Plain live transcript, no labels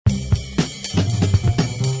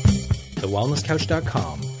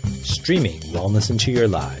thewellnesscouch.com, streaming wellness into your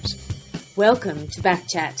lives. Welcome to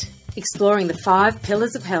Backchat, exploring the 5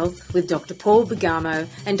 pillars of health with Dr. Paul Bergamo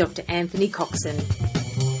and Dr. Anthony Coxon.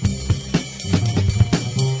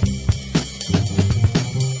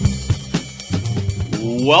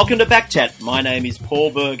 Welcome to Backchat. My name is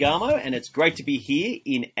Paul Bergamo, and it's great to be here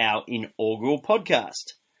in our inaugural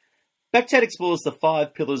podcast. Backchat explores the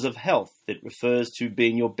 5 pillars of health. It refers to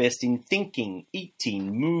being your best in thinking,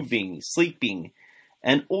 eating, moving, sleeping,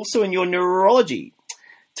 and also in your neurology.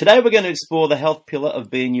 Today we're going to explore the health pillar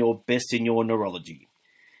of being your best in your neurology.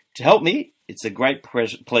 To help me, it's a great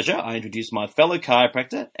pleasure I introduce my fellow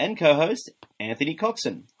chiropractor and co-host, Anthony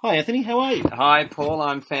Coxon. Hi Anthony, how are you? Hi Paul,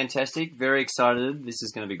 I'm fantastic. Very excited. This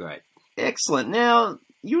is going to be great. Excellent. Now,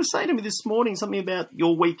 you were saying to me this morning something about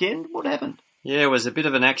your weekend. What happened? Yeah, it was a bit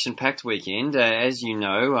of an action-packed weekend. As you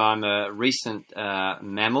know, I'm a recent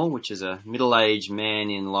mammal, which is a middle-aged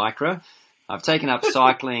man in Lycra. I've taken up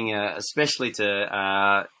cycling, especially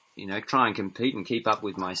to try and compete and keep up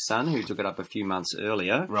with my son, who took it up a few months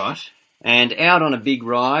earlier. Right. And out on a big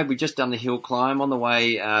ride. We've just done the hill climb on the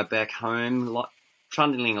way back home,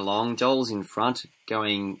 trundling along. Joel's in front,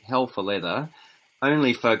 going hell for leather,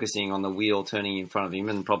 only focusing on the wheel turning in front of him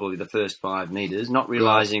and probably the first 5 metres, not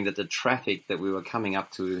realising that the traffic that we were coming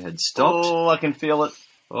up to had stopped. Oh, I can feel it.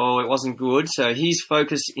 Oh, it wasn't good. So he's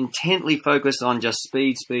intently focused on just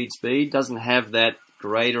speed, doesn't have that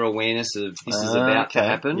greater awareness of this is about to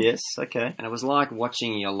happen. Yes, okay. And it was like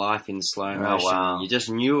watching your life in slow motion. Oh, wow. You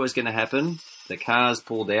just knew it was going to happen. The car's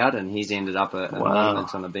pulled out and he's ended up a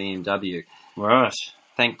monument on a BMW. Right.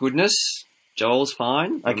 Thank goodness. Joel's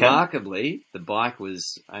fine. Okay. Remarkably, the bike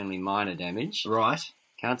was only minor damage. Right.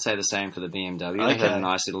 Can't say the same for the BMW. Okay. It had a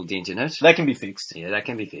nice little dent in it. That can be fixed. Yeah, that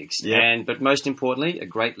can be fixed. Yeah. But most importantly, a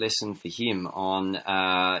great lesson for him on,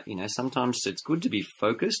 sometimes it's good to be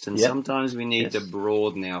focused and sometimes we need to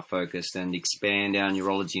broaden our focus and expand our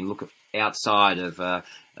neurology and look outside of our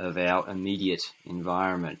immediate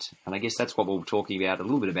environment. And I guess that's what we're talking about a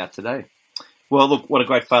little bit about today. Well, look, what a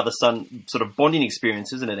great father-son sort of bonding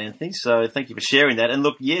experience, isn't it, Anthony? So thank you for sharing that. And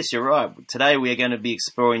look, yes, you're right. Today we are going to be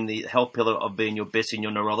exploring the health pillar of being your best in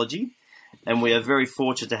your neurology. And we are very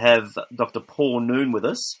fortunate to have Dr. Paul Noon with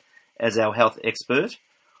us as our health expert.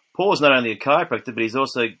 Paul is not only a chiropractor, but he's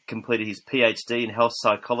also completed his PhD in health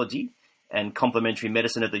psychology and complementary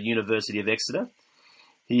medicine at the University of Exeter.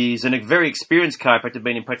 He's a very experienced chiropractor,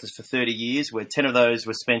 been in practice for 30 years, where 10 of those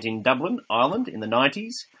were spent in Dublin, Ireland, in the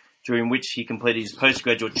 90s. During which he completed his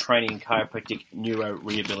postgraduate training in chiropractic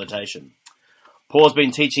neurorehabilitation. Paul's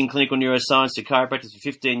been teaching clinical neuroscience to chiropractors for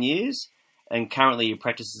 15 years, and currently he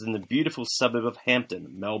practices in the beautiful suburb of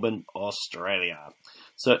Hampton, Melbourne, Australia.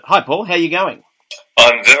 So, hi Paul, how are you going?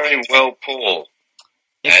 I'm very well, Paul.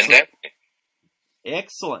 Excellent. And Anthony.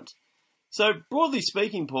 Excellent. So, broadly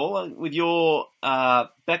speaking, Paul, with your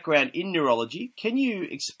background in neurology, can you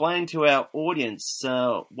explain to our audience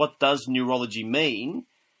what does neurology mean?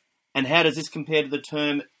 And how does this compare to the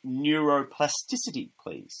term neuroplasticity,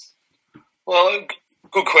 please? Well,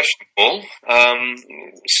 good question, Paul.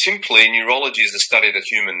 Simply, neurology is the study of the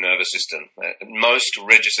human nervous system. Most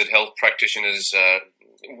registered health practitioners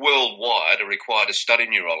worldwide are required to study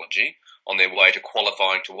neurology on their way to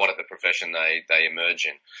qualifying to whatever profession they emerge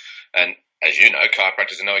in. And as you know,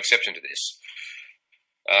 chiropractors are no exception to this.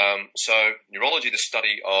 So neurology, the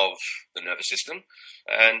study of the nervous system,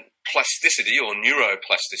 and plasticity or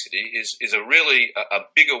neuroplasticity is a really a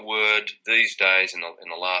bigger word these days in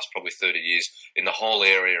the last probably 30 years in the whole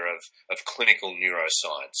area of clinical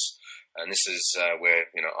neuroscience. And this is where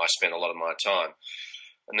I spend a lot of my time.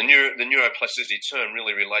 And the neuroplasticity term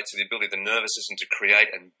really relates to the ability of the nervous system to create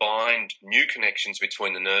and bind new connections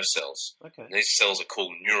between the nerve cells. Okay. And these cells are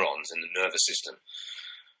called neurons in the nervous system.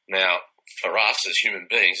 Now, for us as human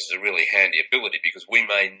beings, it's a really handy ability because we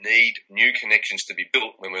may need new connections to be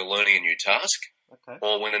built when we're learning a new task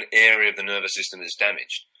or when an area of the nervous system is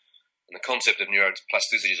damaged. And the concept of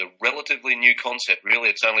neuroplasticity is a relatively new concept. Really,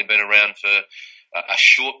 it's only been around for a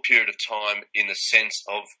short period of time in the sense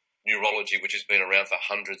of neurology, which has been around for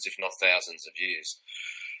hundreds, if not thousands of years.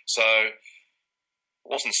 So it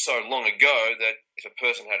wasn't so long ago that if a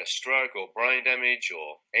person had a stroke or brain damage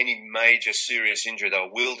or any major serious injury, they were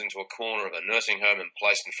wheeled into a corner of a nursing home and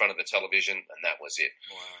placed in front of the television, and that was it.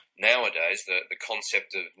 Wow. Nowadays, the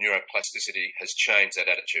concept of neuroplasticity has changed that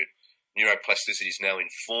attitude. Neuroplasticity is now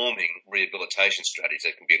informing rehabilitation strategies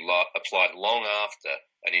that can be applied long after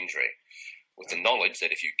an injury, with the knowledge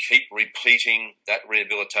that if you keep repeating that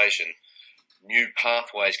rehabilitation, new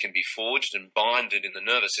pathways can be forged and binded in the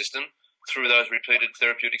nervous system through those repeated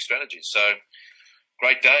therapeutic strategies. So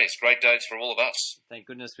great days for all of us. Thank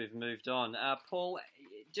goodness we've moved on. Paul,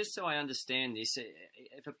 just so I understand this,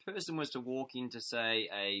 if a person was to walk into, say,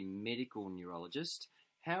 a medical neurologist,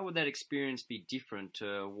 how would that experience be different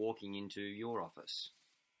to walking into your office?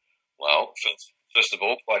 Well, first of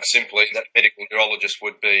all, quite simply, that medical neurologist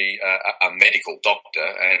would be a medical doctor,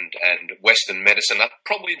 and Western medicine,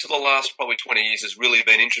 probably into the last 20 years, has really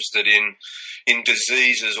been interested in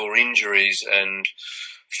diseases or injuries and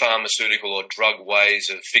pharmaceutical or drug ways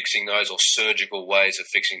of fixing those, or surgical ways of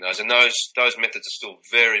fixing those. And those methods are still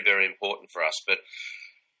very, very important for us. But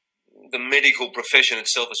the medical profession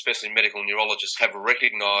itself, especially medical neurologists, have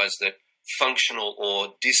recognised that functional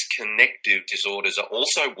or disconnective disorders are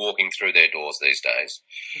also walking through their doors these days.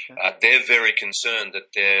 Okay. They're very concerned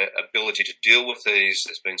that their ability to deal with these,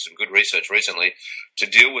 there's been some good research recently, to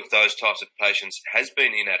deal with those types of patients has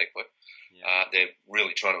been inadequate. Yeah. They're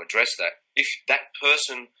really trying to address that. If that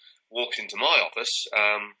person walks into my office,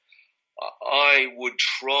 I would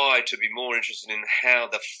try to be more interested in how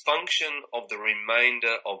the function of the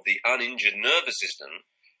remainder of the uninjured nervous system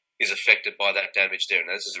is affected by that damaged area.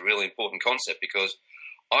 Now, this is a really important concept, because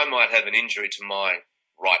I might have an injury to my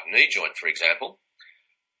right knee joint, for example,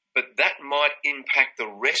 but that might impact the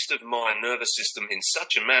rest of my nervous system in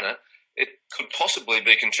such a manner it could possibly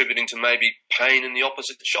be contributing to maybe pain in the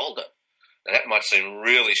opposite shoulder. Now, that might seem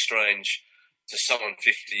really strange to someone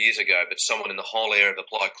 50 years ago, but someone in the whole area of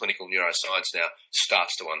applied clinical neuroscience now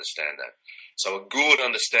starts to understand that. So a good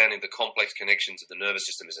understanding of the complex connections of the nervous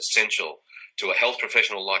system is essential to a health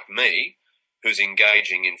professional like me who's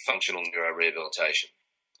engaging in functional neurorehabilitation.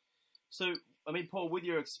 So, I mean, Paul, with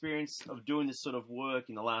your experience of doing this sort of work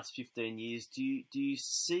in the last 15 years, do you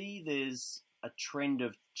see there's a trend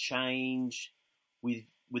of change with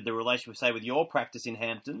the relationship, say, with your practice in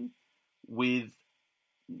Hampton, with,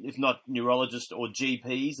 if not neurologists or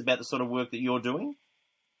GPs, about the sort of work that you're doing?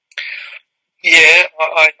 Yeah,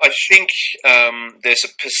 I think there's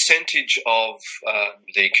a percentage of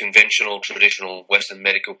the conventional, traditional Western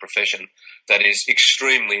medical profession that is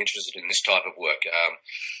extremely interested in this type of work.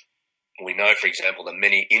 We know, for example, that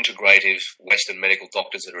many integrative Western medical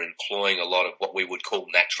doctors that are employing a lot of what we would call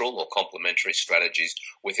natural or complementary strategies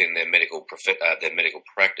within their medical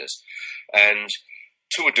practice. And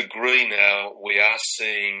to a degree now, we are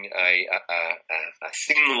seeing a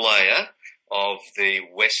thin layer of the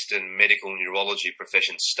Western medical neurology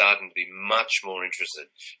profession starting to be much more interested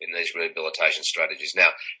in these rehabilitation strategies. Now,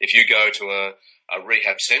 if you go to a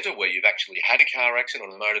rehab centre where you've actually had a car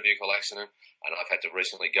accident or a motor vehicle accident, and I've had to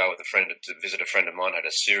recently go with to visit a friend of mine who had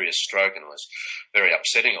a serious stroke, and it was very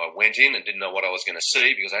upsetting. I went in and didn't know what I was going to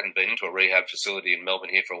see, because I hadn't been into a rehab facility in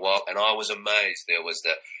Melbourne here for a while, and I was amazed. There was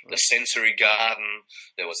the sensory garden,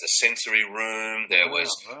 there was the sensory room, there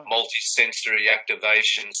was multi-sensory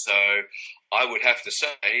activation. So I would have to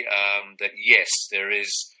say that yes, there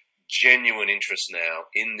is genuine interest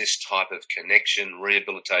now in this type of connection,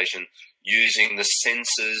 rehabilitation, using the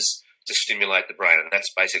senses to stimulate the brain. And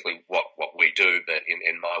that's basically what we do, but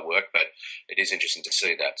in my work, but it is interesting to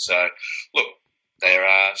see that. So, look, there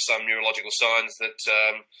are some neurological signs that,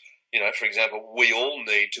 for example, we all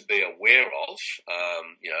need to be aware of.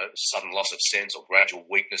 Sudden loss of sense or gradual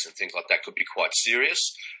weakness and things like that could be quite serious.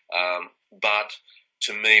 But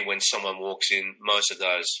to me, when someone walks in, most of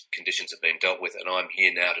those conditions have been dealt with, and I'm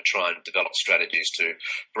here now to try and develop strategies to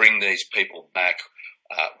bring these people back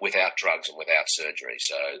without drugs and without surgery.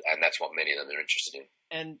 So, and that's what many of them are interested in.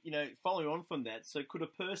 And, following on from that, so could a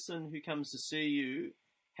person who comes to see you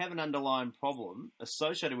have an underlying problem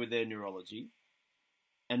associated with their neurology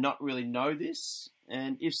and not really know this?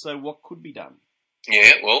 And if so, what could be done?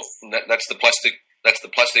 Yeah, well, that's the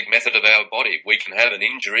plastic method of our body. We can have an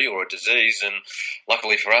injury or a disease, and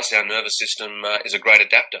luckily for us, our nervous system is a great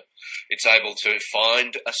adapter. It's able to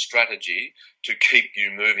find a strategy to keep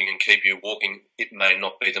you moving and keep you walking. It may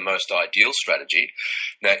not be the most ideal strategy.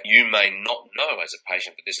 Now, you may not know as a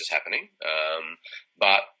patient that this is happening,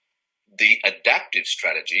 but the adaptive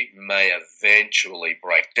strategy may eventually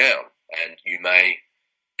break down, and you may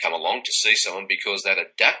come along to see someone because that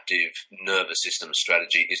adaptive nervous system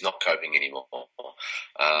strategy is not coping anymore.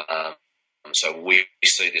 So we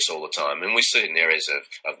see this all the time, and we see it in areas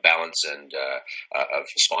of balance and of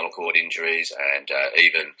spinal cord injuries and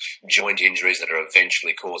even joint injuries that are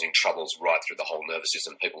eventually causing troubles right through the whole nervous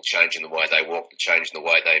system. People changing the way they walk, changing the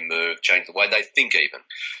way they move, changing the way they think even.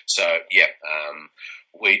 So,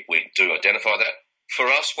 we do identify that. For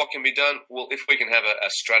us, what can be done? Well, if we can have a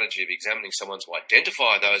strategy of examining someone to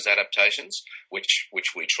identify those adaptations, which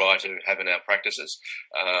we try to have in our practices,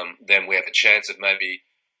 then we have a chance of maybe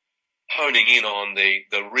honing in on the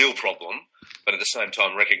real problem, but at the same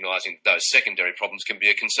time recognising those secondary problems can be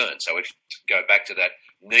a concern. So if we go back to that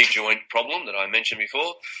knee joint problem that I mentioned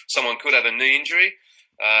before, someone could have a knee injury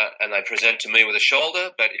and they present to me with a shoulder,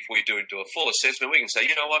 but if we do a full assessment, we can say,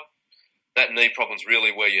 you know what, that knee problem's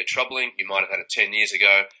really where you're troubling. You might have had it 10 years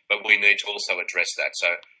ago, but we need to also address that. So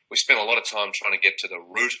we spend a lot of time trying to get to the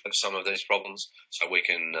root of some of these problems so we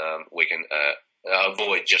can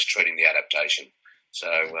avoid just treating the adaptation. So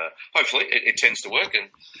hopefully it tends to work, and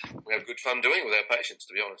we have good fun doing it with our patients,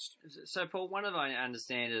 to be honest. So, Paul, one of I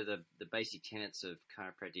understand the basic tenets of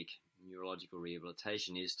chiropractic neurological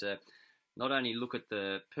rehabilitation is to not only look at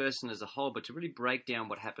the person as a whole, but to really break down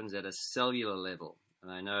what happens at a cellular level. And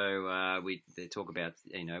I know they talk about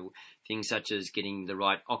things such as getting the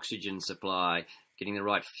right oxygen supply, getting the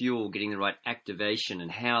right fuel, getting the right activation, and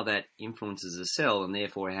how that influences the cell, and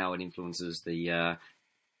therefore how it influences the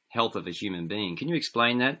health of a human being. Can you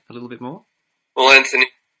explain that a little bit more? Well, Anthony,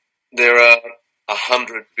 there are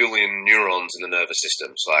 100 billion neurons in the nervous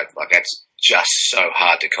system. It's like that's just so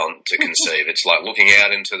hard to conceive. It's like looking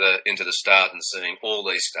out into the stars and seeing all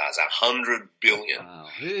these stars. 100 billion. Wow.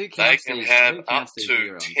 They can have up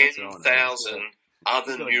to 10,000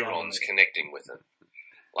 other neurons connecting with them.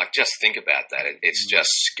 Like, just think about that. It's just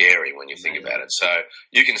scary when you think about it. So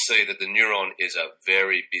you can see that the neuron is a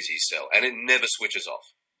very busy cell, and it never switches off.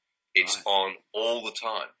 It's on all the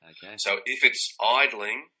time. Okay. So if it's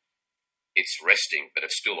idling, it's resting, but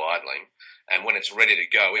it's still idling. And when it's ready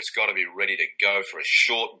to go, it's got to be ready to go for a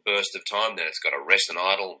short burst of time. Then it's got to rest and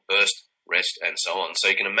idle, burst, rest, and so on. So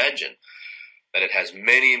you can imagine that it has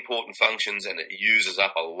many important functions, and it uses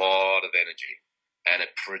up a lot of energy, and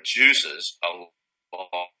it produces a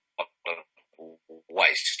lot of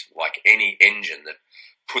waste, like any engine that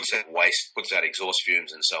puts out waste, puts out exhaust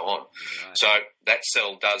fumes, and so on. Right. So that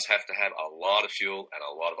cell does have to have a lot of fuel and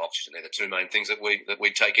a lot of oxygen. They're the two main things that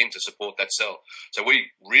we take in to support that cell. So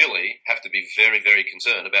we really have to be very, very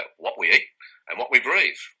concerned about what we eat and what we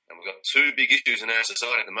breathe. And we've got two big issues in our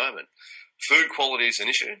society at the moment. Food quality is an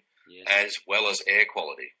issue, yes, as well as air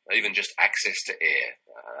quality, even just access to air,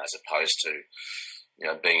 as opposed to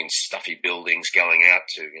being in stuffy buildings, going out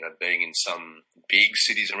to, being in some big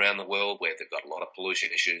cities around the world where they've got a lot of pollution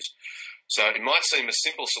issues. So it might seem a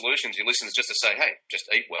simple solution to your listeners just to say, hey, just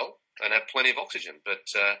eat well and have plenty of oxygen. But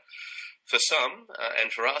for some,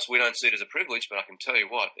 and for us, we don't see it as a privilege, but I can tell you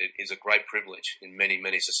what, it is a great privilege in many,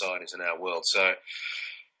 many societies in our world. So,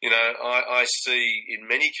 I see in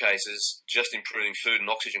many cases just improving food and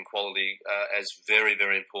oxygen quality as very,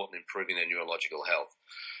 very important in improving their neurological health.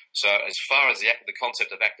 So as far as the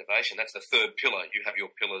concept of activation, that's the third pillar. You have your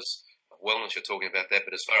pillars of wellness, you're talking about that,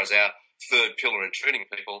 but as far as our third pillar in treating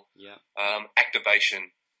people,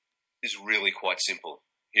 activation is really quite simple.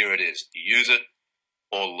 Here it is. Use it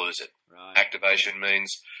or lose it. Right. Activation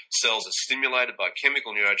means cells are stimulated by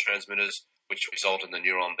chemical neurotransmitters, which result in the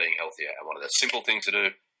neuron being healthier. And one of the simple things to do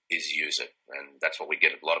is use it. And that's what we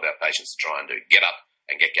get a lot of our patients to try and do. Get up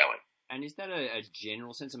and get going. And is that a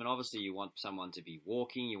general sense? I mean, obviously you want someone to be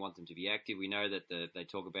walking, you want them to be active. We know that they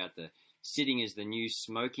talk about the sitting is the new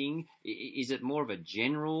smoking. Is it more of a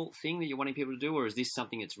general thing that you're wanting people to do, or is this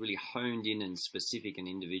something that's really honed in and specific and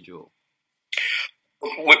individual?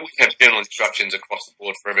 We have general instructions across the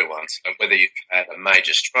board for everyone. So whether you've had a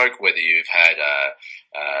major stroke, whether you've had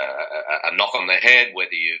a knock on the head,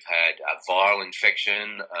 whether you've had a viral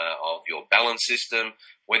infection of your balance system,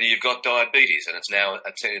 whether you've got diabetes and it's now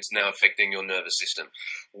affecting your nervous system,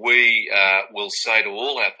 we will say to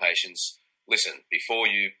all our patients, listen, before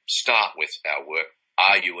you start with our work,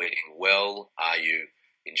 are you eating well? Are you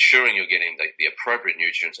ensuring you're getting the appropriate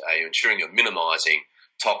nutrients? Are you ensuring you're minimizing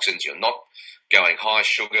toxins? You're not going high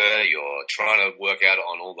sugar. You're trying to work out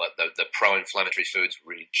on all the pro-inflammatory foods,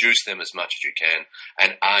 reduce them as much as you can.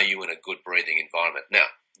 And are you in a good breathing environment? Now,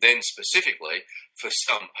 then specifically, for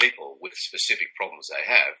some people with specific problems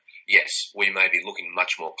they have, yes, we may be looking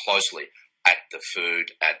much more closely at the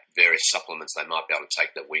food, at various supplements they might be able to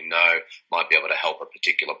take that we know might be able to help a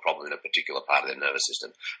particular problem in a particular part of their nervous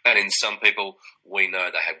system. And in some people, we know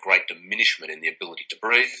they have great diminishment in the ability to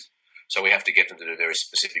breathe. So we have to get them to do very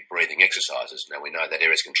specific breathing exercises. Now, we know that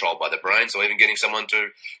area is controlled by the brain, so even getting someone to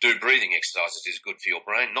do breathing exercises is good for your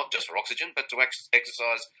brain, not just for oxygen, but to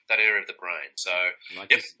exercise that area of the brain. So,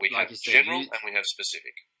 we have general and we have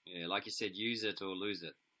specific. Yeah, like you said, use it or lose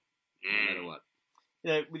it, no matter what.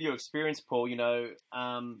 With your experience, Paul,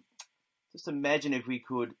 just imagine if we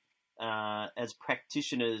could, as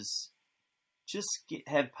practitioners, just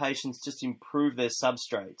have patients just improve their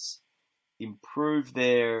substrates, improve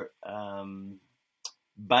their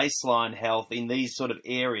baseline health in these sort of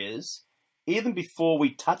areas, even before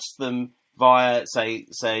we touch them via, say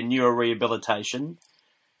neurorehabilitation,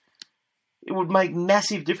 it would make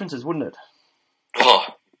massive differences, wouldn't it?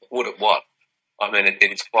 Oh, would it what? I mean,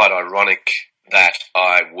 it's quite ironic that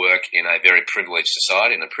I work in a very privileged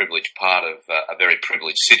society, in a privileged part of a very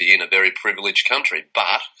privileged city, in a very privileged country,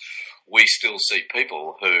 but we still see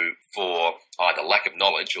people who, for either lack of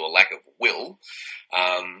knowledge or lack of will,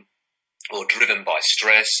 or driven by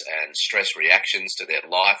stress and stress reactions to their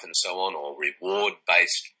life and so on, or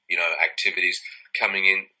reward-based, activities, coming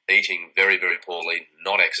in, eating very, very poorly,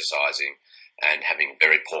 not exercising, and having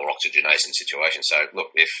very poor oxygenation situations. So,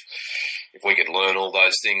 look, if we could learn all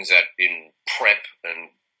those things in prep and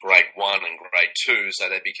grade 1 and grade 2, so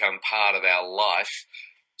they become part of our life,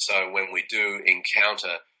 so when we do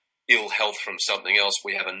encounter ill health from something else,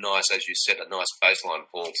 we have a nice, as you said, a nice baseline,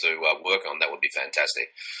 Paul, to work on. That would be fantastic.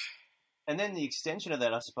 And then the extension of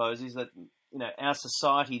that, I suppose, is that our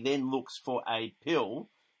society then looks for a pill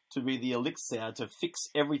to be the elixir to fix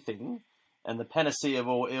everything and the panacea of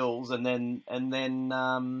all ills, and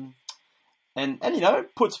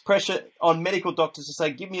puts pressure on medical doctors to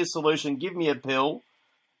say, give me a solution, give me a pill,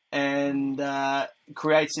 and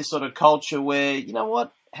creates this sort of culture where,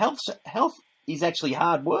 health is actually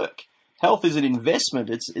hard work. Health is an investment.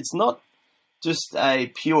 It's not just a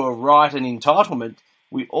pure right and entitlement.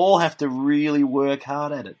 We all have to really work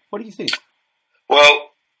hard at it. What do you think? Well,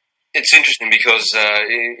 it's interesting because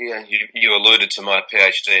you alluded to my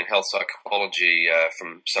PhD in health psychology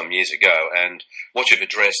from some years ago, and what you've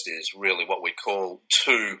addressed is really what we call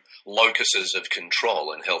two locuses of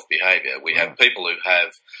control in health behaviour. We have people who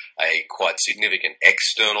have a quite significant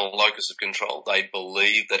external locus of control. They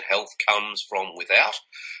believe that health comes from without.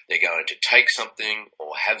 They're going to take something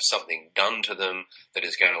or have something done to them that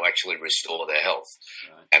is going to actually restore their health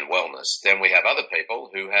and wellness. Then we have other people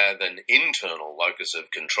who have an internal locus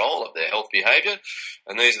of control of their health behaviour,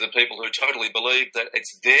 and these are the people who totally believe that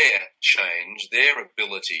it's their change, their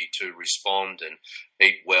ability to respond and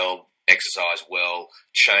eat well, exercise well,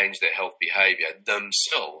 change their health behaviour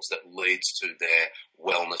themselves that leads to their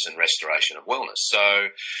wellness and restoration of wellness. So,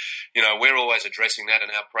 we're always addressing that in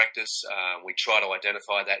our practice. We try to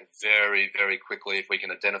identify that very, very quickly. If we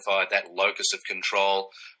can identify that locus of control,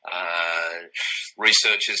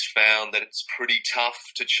 research has found that it's pretty tough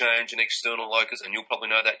to change an external locus, and you'll probably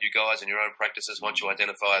know that, you guys, in your own practices. Once you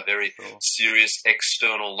identify a very serious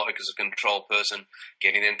external locus of control person,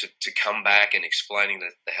 getting them to come back and explaining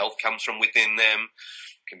that the health comes from within them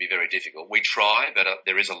can be very difficult. We try, but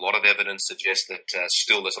there is a lot of evidence suggests that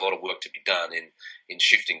still there's a lot of work to be done in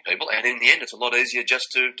shifting people, and in the end it's a lot easier just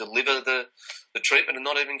to deliver the treatment and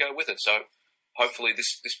not even go with it. So hopefully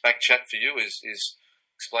this back chat for you is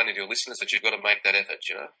explaining to your listeners that you've got to make that effort,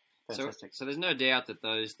 So there's no doubt that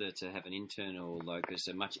those that have an internal locus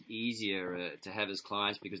are much easier to have as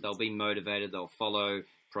clients because they'll be motivated, they'll follow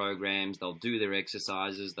programs, they'll do their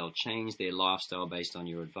exercises, they'll change their lifestyle based on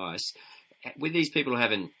your advice. With these people who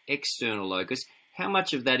have an external locus, how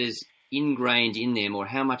much of that is ingrained in them, or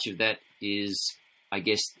how much of that is, I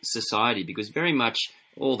guess, society? Because very much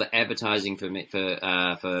all the advertising for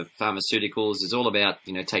pharmaceuticals is all about,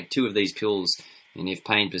 take 2 of these pills, and if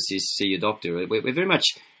pain persists, see your doctor. We're very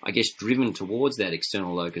much, I guess, driven towards that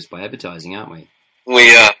external locus by advertising, aren't we?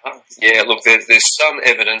 We are. Yeah, look, there's some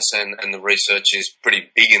evidence, and the research is pretty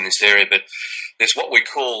big in this area, but there's what we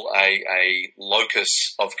call a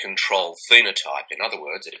locus of control phenotype. In other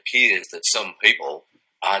words, it appears that some people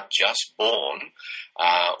are just born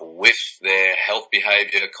with their health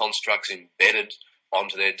behaviour constructs embedded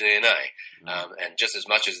onto their DNA. And just as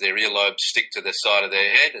much as their earlobes stick to the side of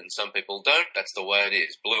their head, and some people don't, that's the way it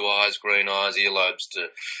is. Blue eyes, green eyes, earlobes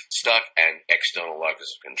stuck, and external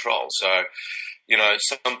locus of control. So,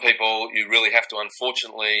 some people, you really have to,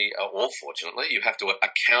 unfortunately, or fortunately, you have to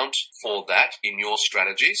account for that in your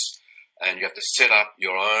strategies, and you have to set up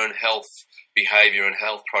your own health behaviour and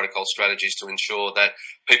health protocol strategies to ensure that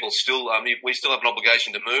people still, we still have an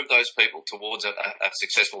obligation to move those people towards a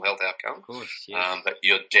successful health outcome. Of course, yes. But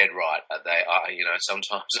you're dead right. They are,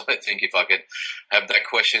 sometimes I think if I could have that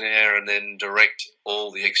questionnaire and then direct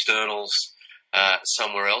all the externals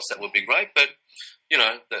somewhere else, that would be great. But,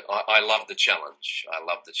 I love the challenge. I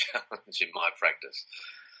love the challenge in my practice.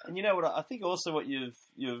 And you know what? I think also what you've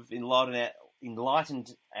enlightened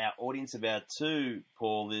our audience about too,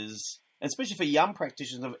 Paul, is, and especially for young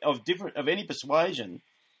practitioners of any persuasion,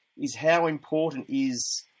 is how important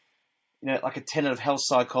is, like a tenet of health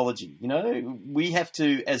psychology. We have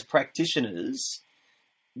to, as practitioners,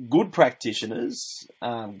 good practitioners,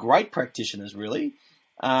 great practitioners really,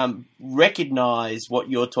 recognise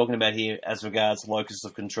what you're talking about here as regards locus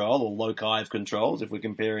of control or loci of controls, if we're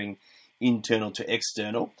comparing internal to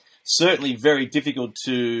external. Certainly very difficult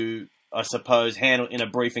to, I suppose, handle in a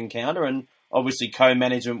brief encounter, and obviously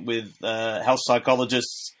co-management with health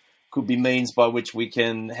psychologists could be means by which we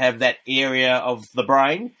can have that area of the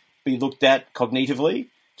brain be looked at cognitively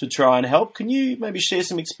to try and help. Can you maybe share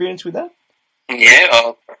some experience with that?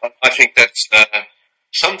 Yeah, I think that's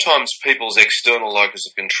sometimes people's external locus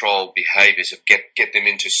of control behaviours get them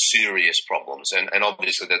into serious problems, and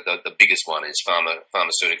obviously the biggest one is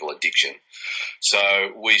pharmaceutical addiction.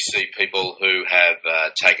 So we see people who have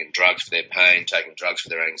taken drugs for their pain, taken drugs for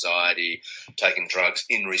their anxiety, taken drugs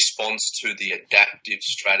in response to the adaptive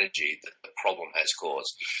strategy that the problem has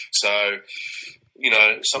caused. So,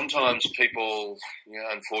 sometimes people,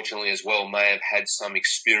 unfortunately as well, may have had some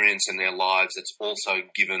experience in their lives that's also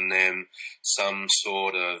given them some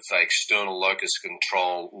sort of external locus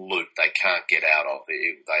control loop they can't get out of.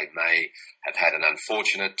 They may have had an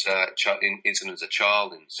unfortunate incident as a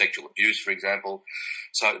child in sexual abuse, for example.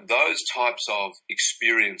 So those types of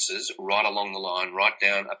experiences right along the line, right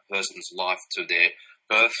down a person's life to their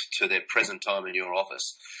birth, to their present time in your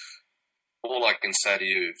office. All I can say to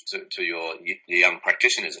you, to your young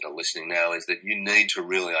practitioners that are listening now, is that you need to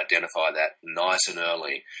really identify that nice and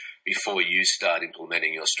early before you start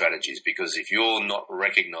implementing your strategies. Because if you're not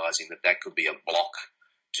recognising that could be a block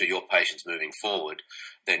to your patients moving forward,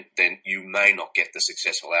 then you may not get the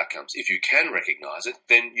successful outcomes. If you can recognise it,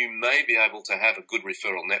 then you may be able to have a good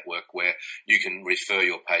referral network where you can refer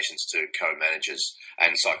your patients to co-managers,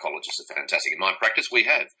 and psychologists are fantastic. In my practice, we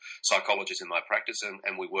have psychologists in my practice,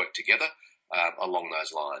 and we work together along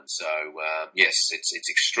those lines. So, yes, it's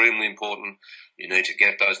extremely important. You need to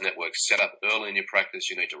get those networks set up early in your practice.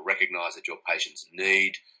 You need to recognise that your patients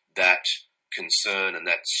need that concern and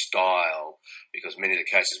that style, because many of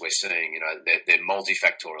the cases we're seeing, they're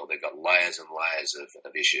multifactorial. They've got layers and layers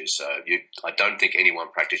of issues. So I don't think any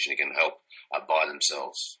one practitioner can help by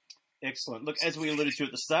themselves. Excellent. Look, as we alluded to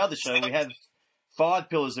at the start of the show, we have 5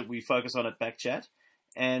 pillars that we focus on at Backchat,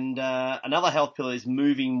 and another health pillar is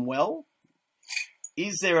moving well.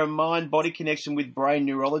 Is there a mind-body connection with brain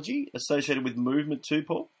neurology associated with movement too,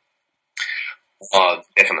 Paul? Oh,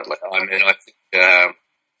 definitely. I mean, I think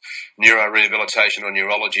neurorehabilitation or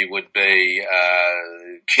neurology would be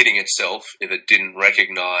kidding itself if it didn't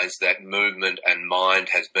recognise that movement and mind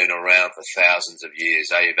has been around for thousands of years.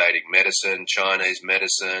 Ayurvedic medicine, Chinese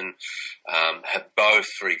medicine have both,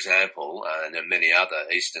 for example, and many other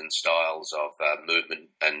Eastern styles of movement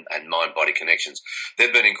and mind-body connections.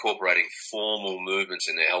 They've been incorporating formal movements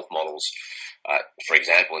in their health models, for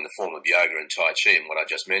example, in the form of yoga and Tai Chi and what I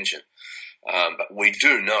just mentioned. But we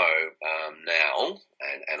do know now,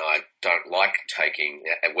 and I don't like taking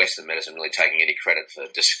Western medicine really taking any credit for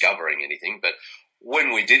discovering anything, but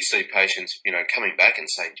when we did see patients, coming back and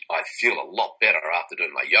saying, I feel a lot better after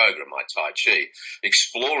doing my yoga and my Tai Chi,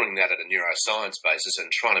 exploring that at a neuroscience basis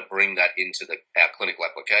and trying to bring that into our clinical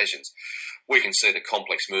applications, we can see that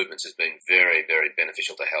complex movements has been very, very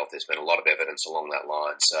beneficial to health. There's been a lot of evidence along that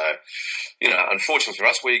line. So, unfortunately for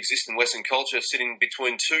us, we exist in Western culture sitting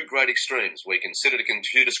between two great extremes. We can sit at a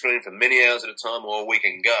computer screen for many hours at a time, or we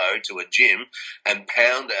can go to a gym and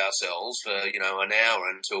pound ourselves for, an hour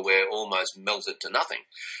until we're almost melted to nothing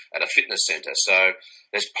at a fitness centre. So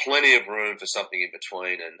there's plenty of room for something in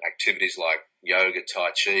between, and activities like yoga, Tai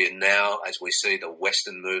Chi, and now as we see the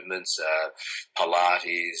Western movements,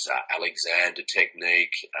 Pilates, Alexander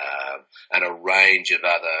technique, and a range of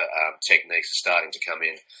other techniques are starting to come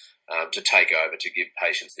in to take over, to give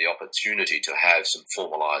patients the opportunity to have some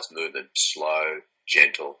formalised movement, slow,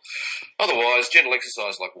 gentle. Otherwise, gentle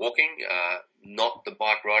exercise like walking, not the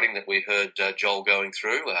bike riding that we heard Joel going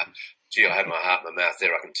through. Gee, I had my heart in my mouth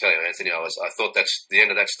there, I can tell you, Anthony. I thought that's the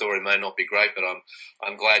end of that story may not be great, but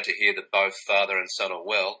I'm glad to hear that both father and son are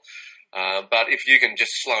well. But if you can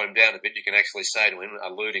just slow him down a bit, you can actually say to him,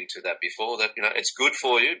 alluding to that before, that it's good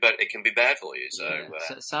for you, but it can be bad for you.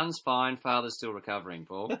 So, son's fine, father's still recovering,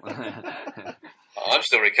 Paul. I'm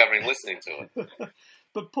still recovering listening to it.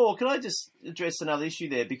 But Paul, can I just address another issue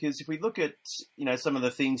there? Because if we look at some of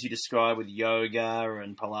the things you describe with yoga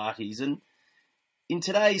and Pilates, and in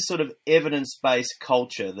today's sort of evidence-based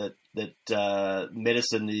culture that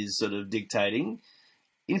medicine is sort of dictating,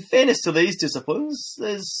 in fairness to these disciplines,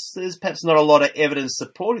 there's perhaps not a lot of evidence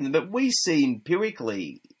supporting them, but we see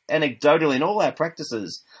empirically, anecdotally in all our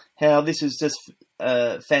practices, how this is just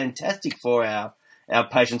fantastic for our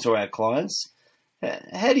patients or our clients.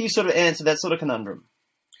 How do you sort of answer that sort of conundrum?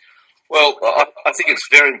 Well, I think it's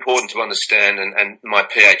very important to understand, and my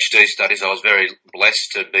PhD studies, I was very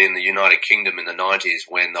blessed to be in the United Kingdom in the 90s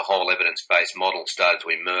when the whole evidence-based model started to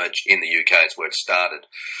emerge in the UK. It's where it started.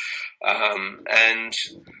 And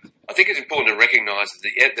I think it's important to recognise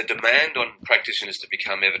that the demand on practitioners to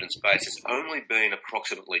become evidence-based has only been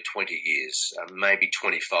approximately 20 years, maybe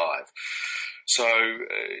 25. So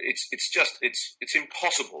it's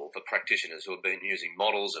impossible for practitioners who have been using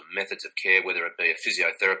models and methods of care, whether it be a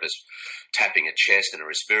physiotherapist tapping a chest in a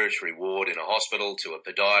respiratory ward in a hospital to a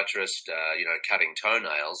podiatrist, cutting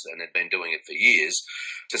toenails, and they've been doing it for years,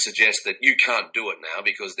 to suggest that you can't do it now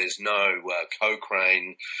because there's no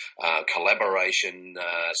Cochrane collaboration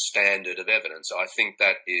standard of evidence. I think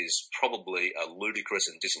that is probably a ludicrous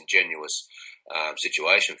and disingenuous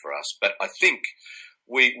situation for us. But I think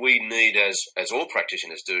we need, as all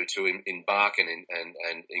practitioners do, to embark and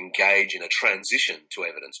engage in a transition to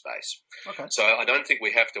evidence-based. Okay. So I don't think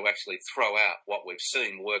we have to actually throw out what we've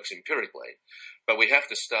seen works empirically, but we have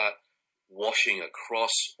to start washing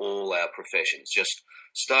across all our professions, just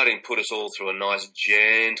starting to put us all through a nice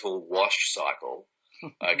gentle wash cycle,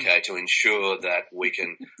 okay, to ensure that we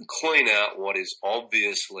can clean out what is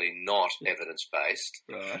obviously not evidence-based,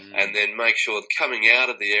 Right. and then make sure that coming out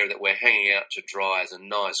of the area that we're hanging out to dry is a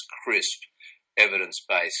nice, crisp,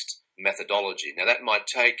 evidence-based methodology. Now, that might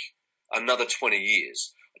take another 20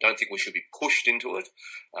 years. I don't think we should be pushed into it,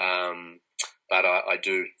 but I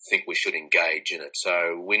do think we should engage in it.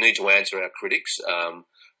 So we need to answer our critics.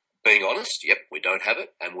 Being honest, yep, we don't have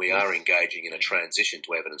it, and we are engaging in a transition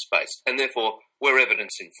to evidence-based, and therefore we're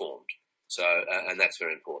evidence-informed. So, and that's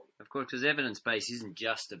very important. Of course, because evidence-based isn't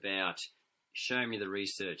just about show me the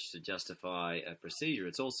research to justify a procedure.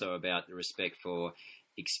 It's also about the respect for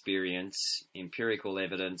experience, empirical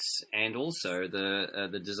evidence, and also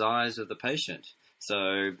the desires of the patient.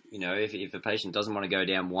 So, if a patient doesn't want to go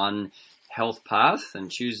down one health path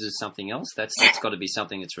and chooses something else, that's got to be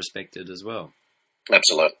something that's respected as well.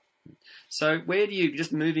 Absolutely. So where do you,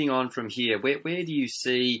 just moving on from here, where do you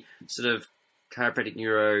see sort of chiropractic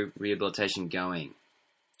neuro rehabilitation going?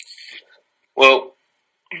 Well,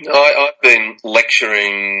 I've been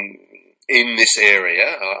lecturing in this area.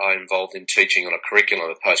 I'm involved in teaching on a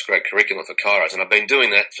curriculum, a postgrad curriculum for chiros, and I've been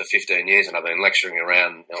doing that for 15 years, and I've been lecturing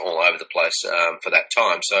around all over the place for that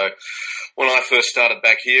time. So when I first started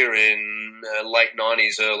back here in late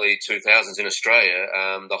 90s, early 2000s in Australia,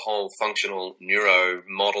 the whole functional neuro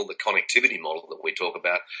model, the connectivity model that we talk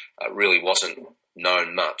about, really wasn't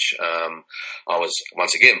known much. I was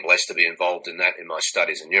once again blessed to be involved in that in my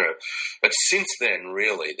studies in Europe. But since then,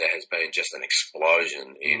 really, there has been just an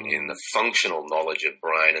explosion in the functional knowledge of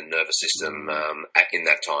brain and nervous system in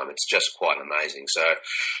that time. It's just quite amazing. So,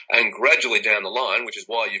 and gradually down the line, which is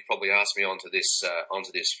why you've probably asked me onto this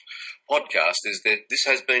podcast, is that this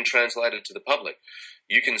has been translated to the public.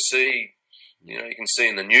 You can see. You can see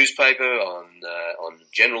in the newspaper, on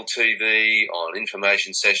general TV, on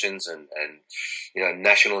information sessions, and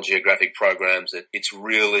National Geographic programs that it's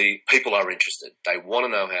really, people are interested. They want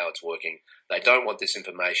to know how it's working. They don't want this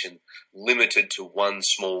information limited to one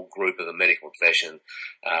small group of the medical profession.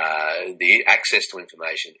 The access to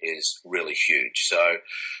information is really huge. So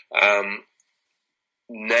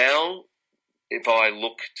now, if I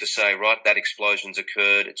look to say, right, that explosion's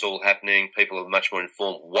occurred, it's all happening, people are much more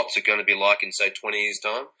informed, what's it going to be like in, say, 20 years'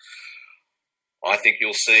 time? I think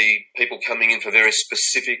you'll see people coming in for very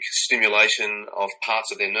specific stimulation of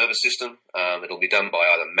parts of their nervous system. It'll be done by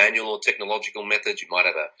either manual or technological methods. You might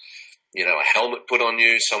have a helmet put on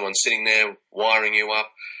you, someone sitting there wiring you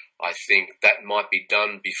up. I think that might be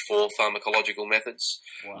done before pharmacological methods.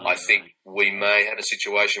 Wow. I think we may have a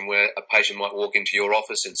situation where a patient might walk into your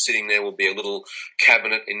office and sitting there will be a little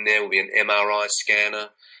cabinet in there, will be an MRI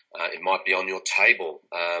scanner. It might be on your table.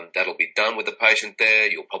 That'll be done with the patient there.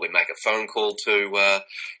 You'll probably make a phone call to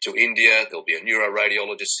India. There'll be a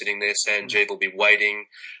neuroradiologist sitting there. Sanjeev will be waiting.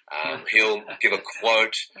 He'll give a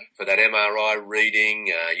quote for that MRI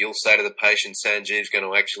reading. You'll say to the patient, Sanjeev's going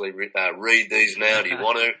to actually read these now. Do you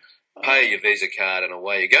want to? Pay your Visa card and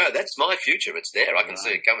away you go. That's my future. It's there. I can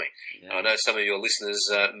see it coming. Yeah. I know some of your listeners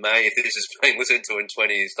may, if this is being listened to in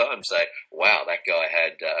 20 years' time, say, wow, that guy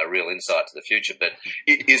had a real insight to the future. But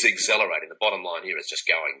it is accelerating. The bottom line here is just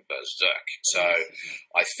going berserk. So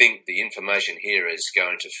I think the information here is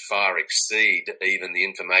going to far exceed even the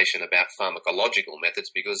information about pharmacological methods,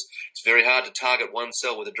 because it's very hard to target one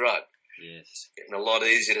cell with a drug. Yes. It's getting a lot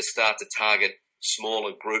easier to start to target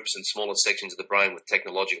smaller groups and smaller sections of the brain with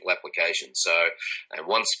technological applications. So, and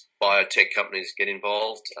once biotech companies get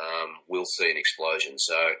involved, we'll see an explosion.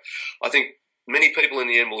 So I think many people in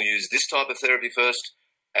the end will use this type of therapy first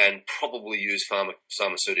and probably use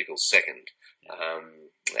pharmaceuticals second.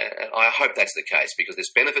 And I hope that's the case, because there's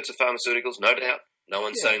benefits of pharmaceuticals, no doubt. No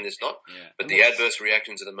one's saying there's not. Yeah. But the adverse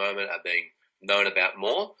reactions at the moment are being known about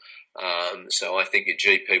more. So I think your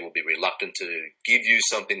GP will be reluctant to give you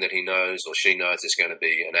something that he knows or she knows is going to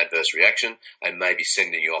be an adverse reaction, and maybe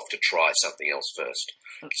sending you off to try something else first.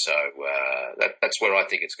 So that's where I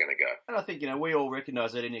think it's going to go. And I think, we all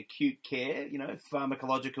recognise that in acute care,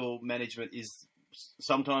 pharmacological management is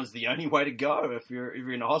sometimes the only way to go. If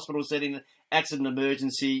you're in a hospital setting, accident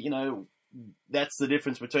emergency, that's the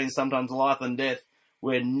difference between sometimes life and death.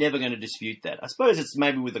 We're never going to dispute that. I suppose it's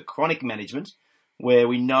maybe with the chronic management, where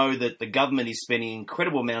we know that the government is spending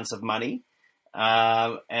incredible amounts of money,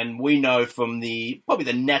 and we know from probably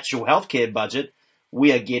the natural healthcare budget,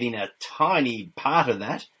 we are getting a tiny part of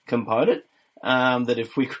that component, that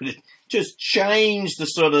if we could just change the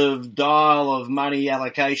sort of dial of money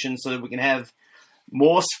allocation so that we can have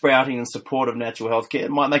more sprouting and support of natural healthcare,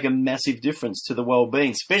 it might make a massive difference to the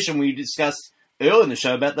well-being, especially when we discussed earlier in the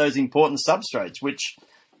show about those important substrates, which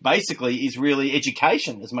basically is really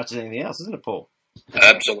education as much as anything else, isn't it, Paul?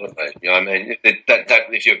 Absolutely. That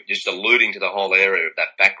if you're just alluding to the whole area of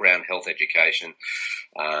that background health education,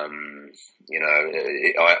 I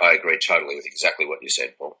agree totally with exactly what you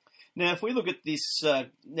said, Paul. Now, if we look at this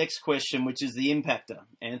next question, which is the impactor,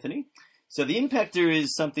 Anthony. So the impactor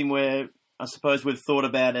is something where I suppose we've thought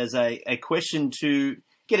about as a question to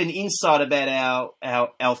get an insight about our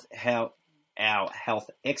health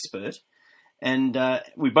expert. And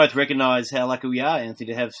we both recognise how lucky we are,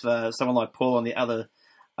 Anthony, to have someone like Paul on the other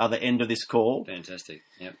end of this call. Fantastic.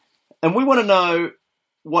 Yep. And we want to know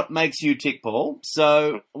what makes you tick, Paul.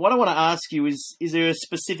 So what I want to ask you is there a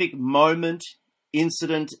specific moment,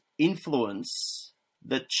 incident, influence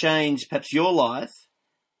that changed perhaps your life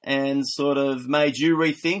and sort of made you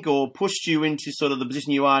rethink or pushed you into sort of the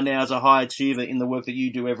position you are now as a high achiever in the work that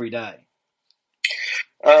you do every day?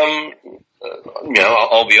 I'll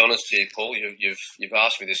be honest here, Paul. You've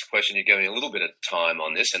asked me this question. You gave me a little bit of time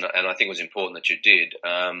on this, and I think it was important that you did.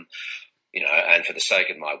 And for the sake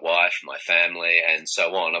of my wife, my family, and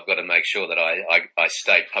so on, I've got to make sure that I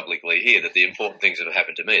state publicly here that the important things that have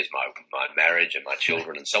happened to me is my marriage and my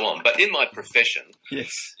children and so on. But in my profession,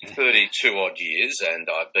 yes, 32 odd years, and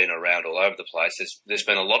I've been around all over the place. There's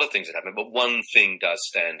been a lot of things that happened, but one thing does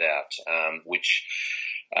stand out, which.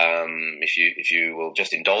 If you will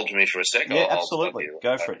just indulge me for a second. Yeah, absolutely.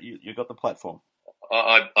 Go for it. You've got the platform.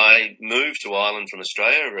 I moved to Ireland from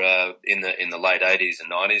Australia in the late 80s and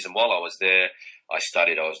 90s, and while I was there, I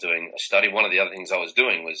studied. I was doing a study. One of the other things I was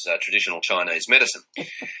doing was traditional Chinese medicine.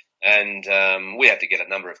 And we had to get a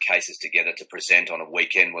number of cases together to present on a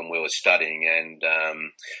weekend when we were studying. And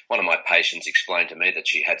one of my patients explained to me that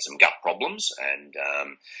she had some gut problems,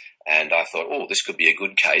 and I thought, this could be a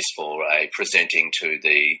good case for presenting to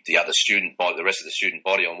the other student body, the rest of the student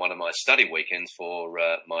body, on one of my study weekends for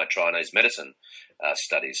my Chinese medicine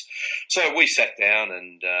studies. So we sat down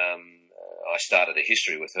and I started a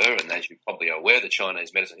history with her, and as you probably are aware, the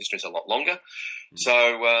Chinese medicine history is a lot longer.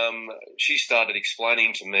 So she started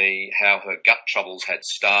explaining to me how her gut troubles had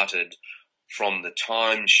started from the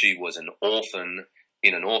time she was an orphan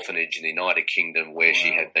in an orphanage in the United Kingdom, where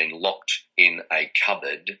she had been locked in a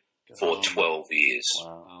cupboard for 12 years.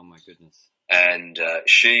 Wow. Oh, my goodness. And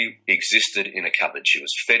she existed in a cupboard. She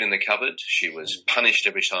was fed in the cupboard. She was punished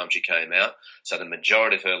every time she came out. So the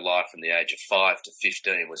majority of her life from the age of 5 to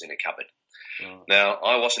 15 was in a cupboard. Oh. Now,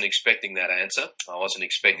 I wasn't expecting that answer. I wasn't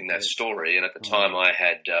expecting that story. And at the time, I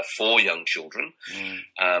had 4 young children.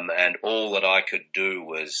 And all that I could do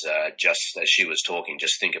was just, as she was talking,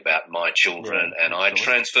 just think about my children. And I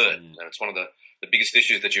transferred. And it's one of the biggest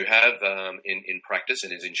issues that you have in practice,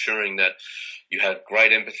 and is ensuring that you have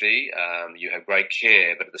great empathy, you have great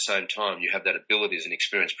care, but at the same time you have that ability as an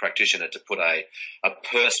experienced practitioner to put a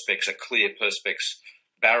clear perspex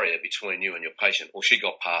barrier between you and your patient. Well, she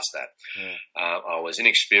got past that. I was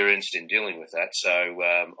inexperienced in dealing with that, so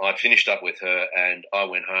I finished up with her and I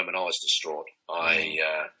went home and I was distraught.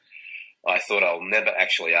 I thought I'll never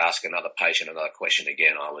actually ask another patient another question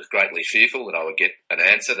again. I was greatly fearful that I would get an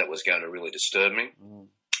answer that was going to really disturb me.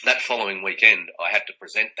 That following weekend, I had to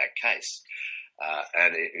present that case,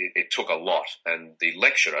 and it took a lot. And the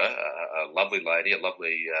lecturer, a lovely lady, a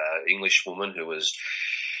lovely English woman who was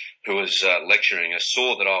lecturing us,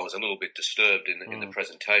 saw that I was a little bit disturbed in the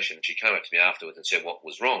presentation. She came up to me afterwards and said, "What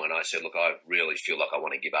was wrong?" And I said, "Look, I really feel like I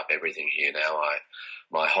want to give up everything here now.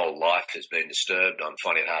 My whole life has been disturbed. I'm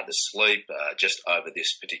finding it hard to sleep just over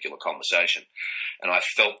this particular conversation." And I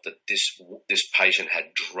felt that this patient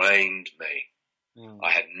had drained me.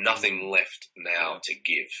 I had nothing left now to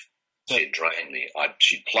give. She had drained me.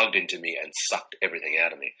 She plugged into me and sucked everything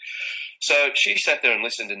out of me. So she sat there and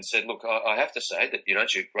listened and said, look, I have to say that,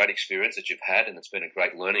 it's a great experience that you've had and it's been a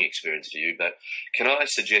great learning experience for you, but can I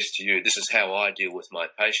suggest to you, this is how I deal with my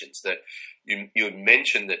patients, that you had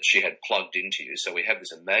mentioned that she had plugged into you. So we have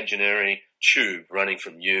this imaginary tube running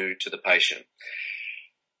from you to the patient.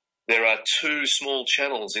 There are two small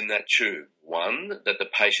channels in that tube. One, that the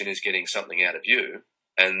patient is getting something out of you,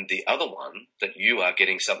 and the other one, that you are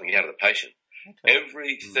getting something out of the patient. Okay.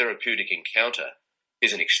 Every therapeutic encounter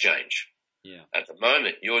is an exchange. Yeah. At the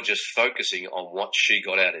moment, you're just focusing on what she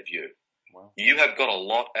got out of you. Wow. You have got a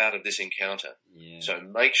lot out of this encounter. Yeah. So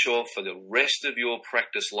make sure for the rest of your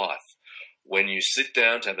practice life, when you sit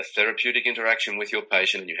down to have a therapeutic interaction with your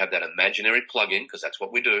patient and you have that imaginary plug-in, because that's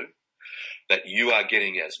what we do, that you are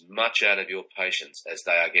getting as much out of your patients as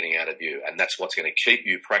they are getting out of you. And that's what's going to keep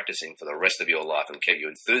you practicing for the rest of your life and keep you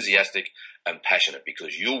enthusiastic and passionate,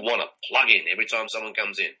 because you'll want to plug in every time someone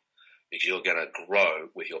comes in, because you're going to grow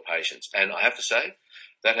with your patients. And I have to say,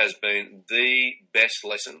 that has been the best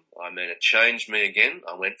lesson. I mean, it changed me again.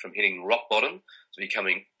 I went from hitting rock bottom to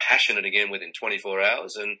becoming passionate again within 24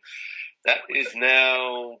 hours. And that is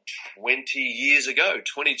now 20 years ago,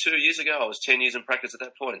 22 years ago. I was 10 years in practice at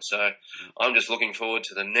that point. So I'm just looking forward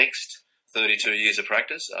to the next 32 years of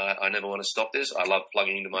practice. I never want to stop this. I love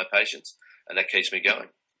plugging into my patients, and that keeps me going.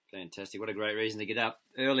 Fantastic. What a great reason to get up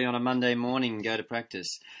early on a Monday morning and go to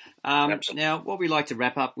practice. Now, what we like to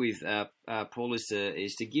wrap up with, Paul, is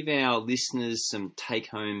to give our listeners some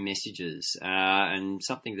take-home messages and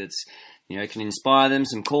something that's, can inspire them,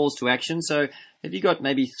 some calls to action. So have you got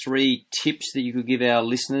maybe 3 tips that you could give our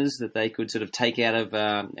listeners that they could sort of take out of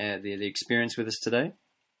the experience with us today?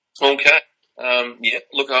 Okay.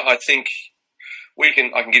 Look, I think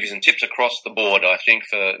I can give you some tips across the board, I think,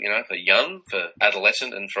 for young, for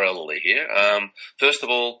adolescent, and for elderly here. First of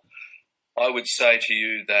all, I would say to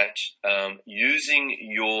you that using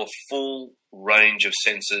your full range of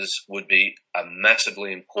senses would be a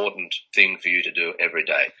massively important thing for you to do every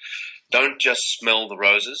day. Don't just smell the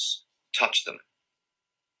roses, touch them.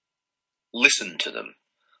 Listen to them.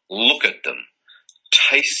 Look at them.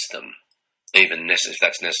 Taste them. Even if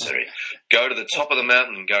that's necessary. Go to the top of the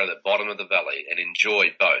mountain and go to the bottom of the valley and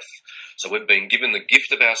enjoy both. So we've been given the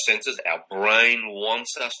gift of our senses. Our brain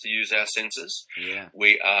wants us to use our senses. Yeah.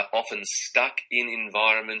 We are often stuck in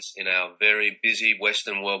environments in our very busy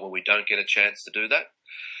Western world where we don't get a chance to do that.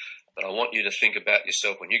 But I want you to think about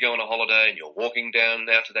yourself when you go on a holiday and you're walking down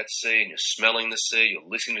out to that sea and you're smelling the sea, you're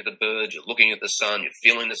listening to the birds, you're looking at the sun, you're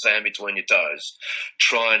feeling the sand between your toes.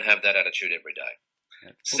 Try and have that attitude every day.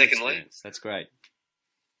 Yeah, secondly, that's great.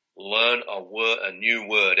 Learn a new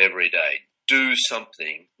word every day. Do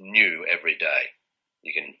something new every day.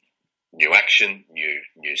 You can new action,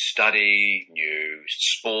 new study, new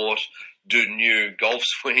sport, do new golf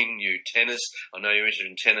swing, new tennis. I know you're interested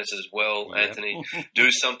in tennis as well, yep. Anthony.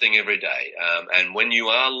 Do something every day. And when you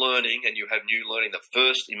are learning and you have new learning, the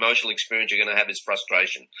first emotional experience you're going to have is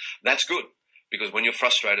frustration. That's good, because when you're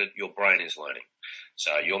frustrated, your brain is learning.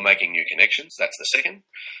 So you're making new connections. That's the second.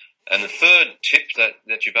 And the third tip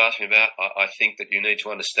that you've asked me about, I think that you need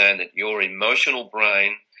to understand that your emotional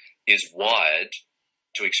brain is wired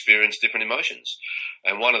to experience different emotions.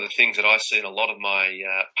 And one of the things that I see in a lot of my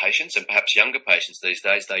patients, and perhaps younger patients these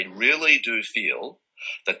days, they really do feel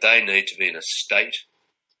that they need to be in a state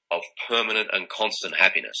of permanent and constant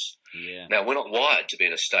happiness. Yeah. Now, we're not wired to be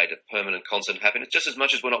in a state of permanent, constant happiness, just as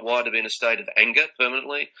much as we're not wired to be in a state of anger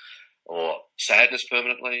permanently, or sadness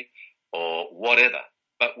permanently, or whatever.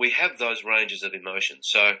 But we have those ranges of emotions.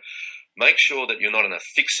 So make sure that you're not in a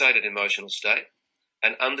fixated emotional state,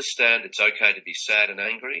 and understand it's okay to be sad and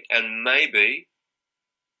angry. And maybe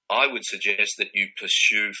I would suggest that you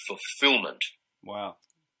pursue fulfillment. Wow.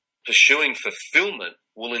 Pursuing fulfillment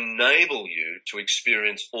will enable you to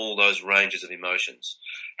experience all those ranges of emotions.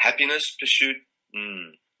 Happiness pursuit,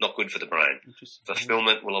 not good for the brain.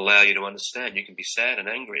 Fulfillment will allow you to understand you can be sad and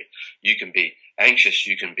angry. You can be anxious.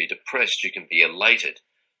 You can be depressed. You can be elated.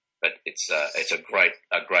 But it's a great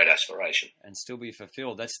aspiration, and still be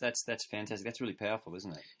fulfilled. That's fantastic. That's really powerful,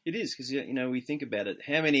 isn't it? It is, because we think about it.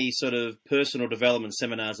 How many sort of personal development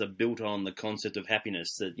seminars are built on the concept of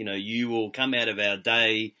happiness? That you will come out of our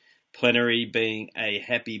day plenary being a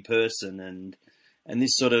happy person, and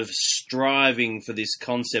this sort of striving for this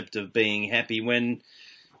concept of being happy. When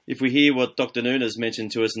if we hear what Dr. Nunes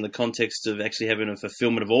mentioned to us in the context of actually having a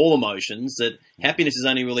fulfillment of all emotions, that happiness is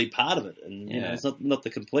only really part of it, and it's not the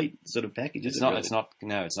complete sort of package. It's not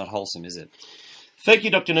wholesome, is it? Thank you,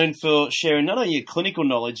 Dr. Nunes, for sharing not only your clinical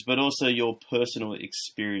knowledge but also your personal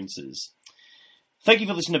experiences. Thank you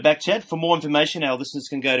for listening to Backchat. For more information, our listeners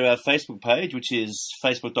can go to our Facebook page, which is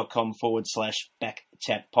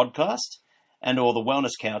facebook.com/Backchat Podcast, or the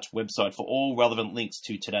Wellness Couch website for all relevant links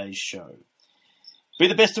to today's show. Be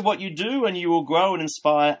the best at what you do, and you will grow and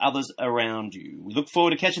inspire others around you. We look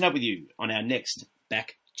forward to catching up with you on our next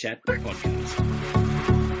Backchat Podcast.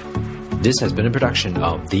 This has been a production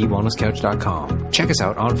of TheWellnessCouch.com. Check us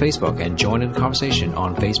out on Facebook and join in the conversation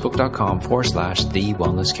on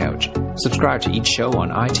Facebook.com/TheWellnessCouch. Subscribe to each show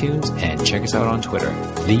on iTunes and check us out on Twitter.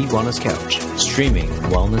 The Wellness Couch, streaming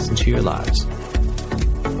wellness into your lives.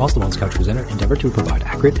 Whilst the Wellness Couch presenter endeavor to provide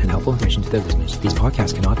accurate and helpful information to their listeners, these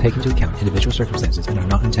podcasts cannot take into account individual circumstances and are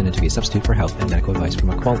not intended to be a substitute for health and medical advice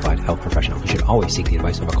from a qualified health professional. You should always seek the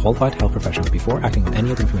advice of a qualified health professional before acting on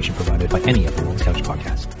any of the information provided by any of the Wellness Couch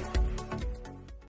podcasts.